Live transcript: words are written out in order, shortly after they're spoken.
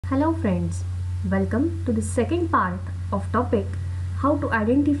Hello friends, welcome to the second part of topic how to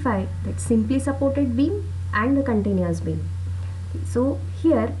identify that simply supported beam and the continuous beam. So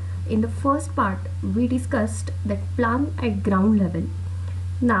here in the first part we discussed that plan at ground level.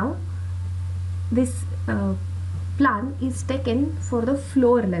 Now this plan is taken for the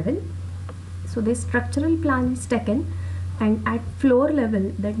floor level. So this structural plan is taken and at floor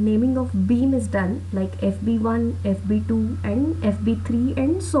level that naming of beam is done like FB1, FB2 and FB3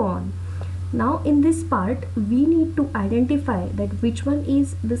 and so on. Now in this part we need to identify that which one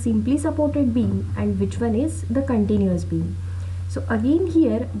is the simply supported beam and which one is the continuous beam. So again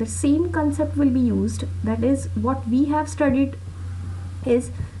here the same concept will be used, that is what we have studied is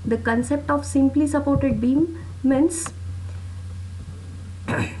the concept of simply supported beam means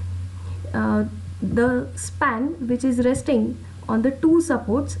the span which is resting on the two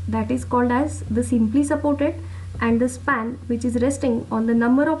supports, that is called as the simply supported, and the span which is resting on the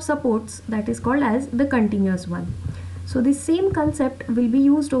number of supports, that is called as the continuous one. So the same concept will be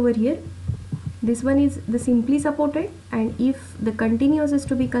used over here. This one is the simply supported, and if the continuous is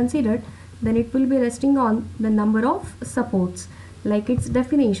to be considered, then it will be resting on the number of supports, like its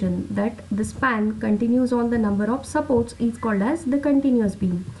definition that the span continues on the number of supports is called as the continuous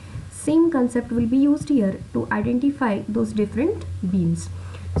beam. Same concept will be used here to identify those different beams.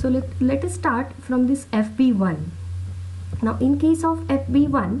 So let us start from this FB1. Now in case of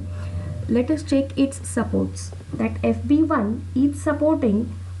FB1, let us check its supports. That FB1 is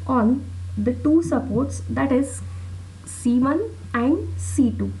supporting on the two supports, that is C1 and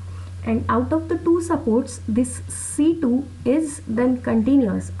C2. And out of the two supports, this C2 is then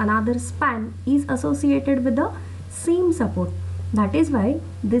continuous. Another span is associated with the same support. That is why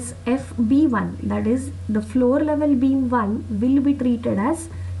this FB1, that is the floor level beam 1, will be treated as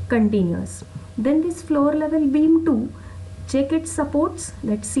continuous. Then this floor level beam 2, check its supports,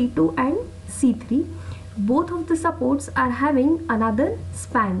 that C2 and C3. Both of the supports are having another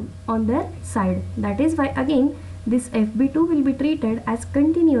span on their side. That is why again this FB2 will be treated as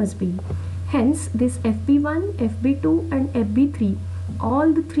continuous beam. Hence this FB1, FB2 and FB3,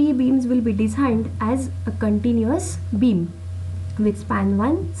 all the three beams will be designed as a continuous beam with span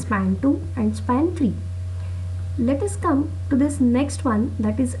 1, span 2 and span 3. Let us come to this next one,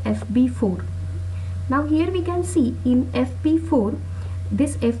 that is FB4. Now here we can see in FB4,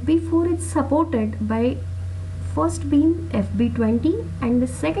 this FB4 is supported by first beam FB20 and the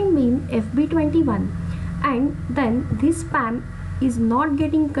second beam FB21, and then this span is not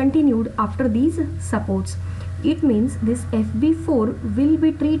getting continued after these supports. It means this FB4 will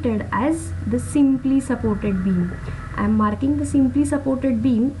be treated as the simply supported beam. I am marking the simply supported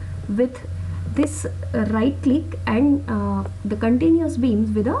beam with this right click and the continuous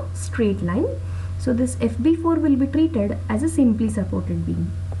beams with a straight line. So this FB4 will be treated as a simply supported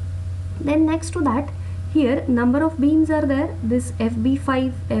beam. Then next to that, here number of beams are there, this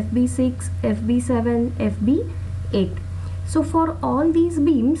FB5, FB6, FB7, FB8. So for all these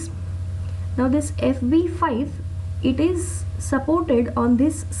beams, now this FB5, it is supported on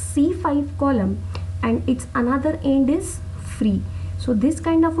this C5 column and its another end is free. So this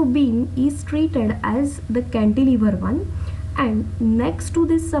kind of a beam is treated as the cantilever one, and next to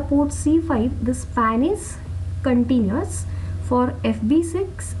this support C5 the span is continuous for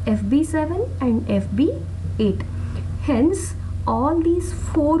FB6, FB7 and FB8. Hence all these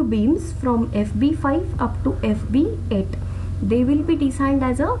four beams from FB5 up to FB8, they will be designed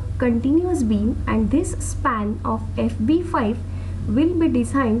as a continuous beam, and this span of FB5 will be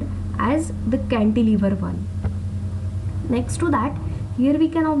designed as the cantilever one. Next to that, here we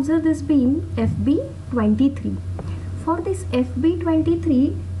can observe this beam FB23. For this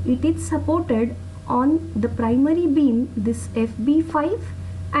FB23, it is supported on the primary beam, this FB5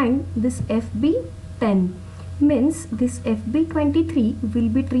 and this FB10. Means this FB23 will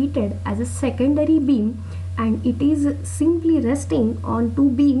be treated as a secondary beam, and it is simply resting on two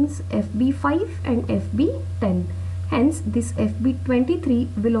beams FB5 and FB10. Hence this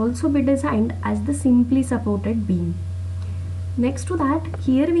FB23 will also be designed as the simply supported beam. Next to that,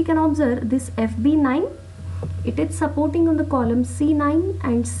 here we can observe this FB9. It is supporting on the column C9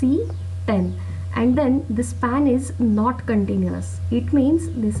 and C10, and then the span is not continuous. It means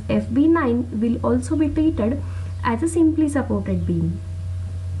this FB9 will also be treated as a simply supported beam.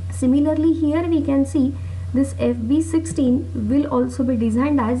 Similarly, here we can see this FB16 will also be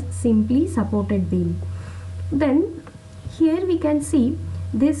designed as simply supported beam. Then here we can see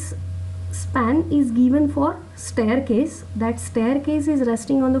this span is given for staircase. That staircase is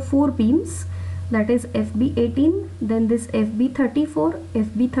resting on the four beams, that is FB18, then this FB34,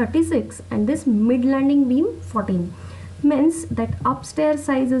 FB36 and this mid landing beam 14. means that upstairs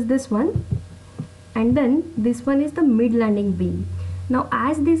size is this one, and then this one is the mid landing beam. Now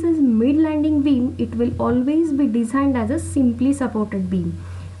as this is mid landing beam, it will always be designed as a simply supported beam,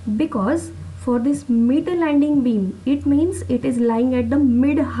 because for this mid landing beam, it means it is lying at the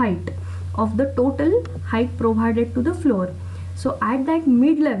mid height of the total height provided to the floor. So at that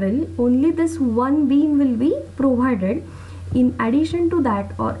mid level, only this one beam will be provided. In addition to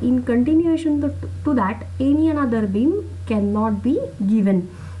that, or in continuation to that, any another beam cannot be given.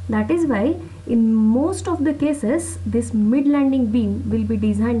 That is why in most of the cases, this mid landing beam will be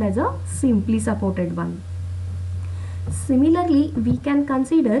designed as a simply supported one. Similarly, we can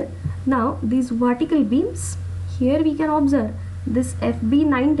consider now these vertical beams. Here we can observe this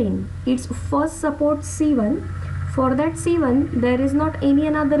FB19, its first support C1. For that C1, there is not any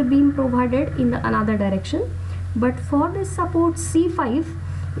another beam provided in the another direction, but for this support C5,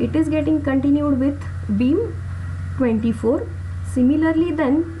 it is getting continued with beam 24. Similarly,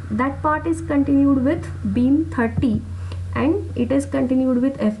 then that part is continued with beam 30, and it is continued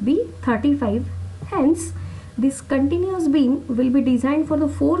with FB35. Hence, this continuous beam will be designed for the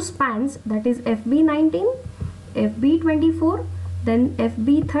 4 spans, that is FB19, FB24, then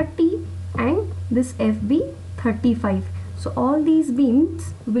FB30 and this FB35. So all these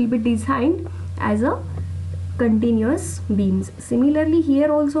beams will be designed as a continuous beams. Similarly,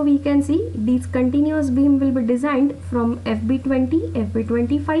 here also we can see these continuous beam will be designed from FB20,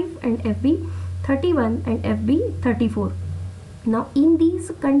 FB25 and FB31 and FB34. Now in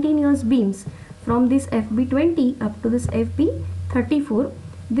these continuous beams, from this FB20 up to this FB34,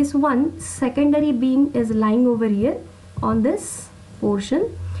 this one secondary beam is lying over here on this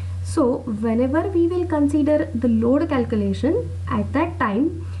portion. So whenever we will consider the load calculation, at that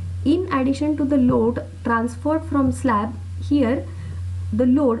time, in addition to the load transferred from slab, here the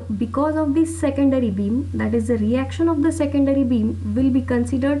load because of this secondary beam, that is the reaction of the secondary beam, will be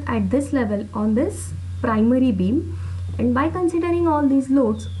considered at this level on this primary beam, and by considering all these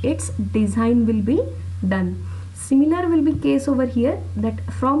loads, its design will be done. Similar will be case over here, that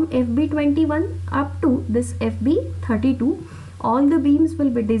from FB21 up to this FB32, all the beams will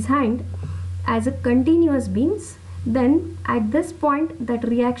be designed as a continuous beams. Then at this point, that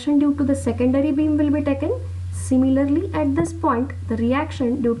reaction due to the secondary beam will be taken. Similarly, at this point, the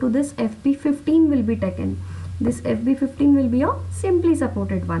reaction due to this FB15 will be taken. This FB15 will be a simply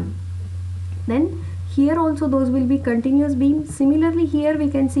supported one. Then here also those will be continuous beams. Similarly, here we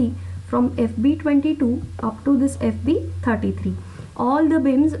can see from FB22 up to this FB33, all the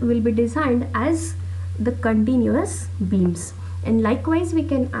beams will be designed as the continuous beams. And likewise, we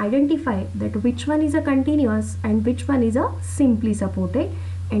can identify that which one is a continuous and which one is a simply supported,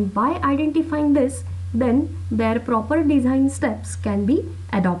 and by identifying this, then their proper design steps can be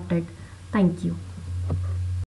adopted. Thank you.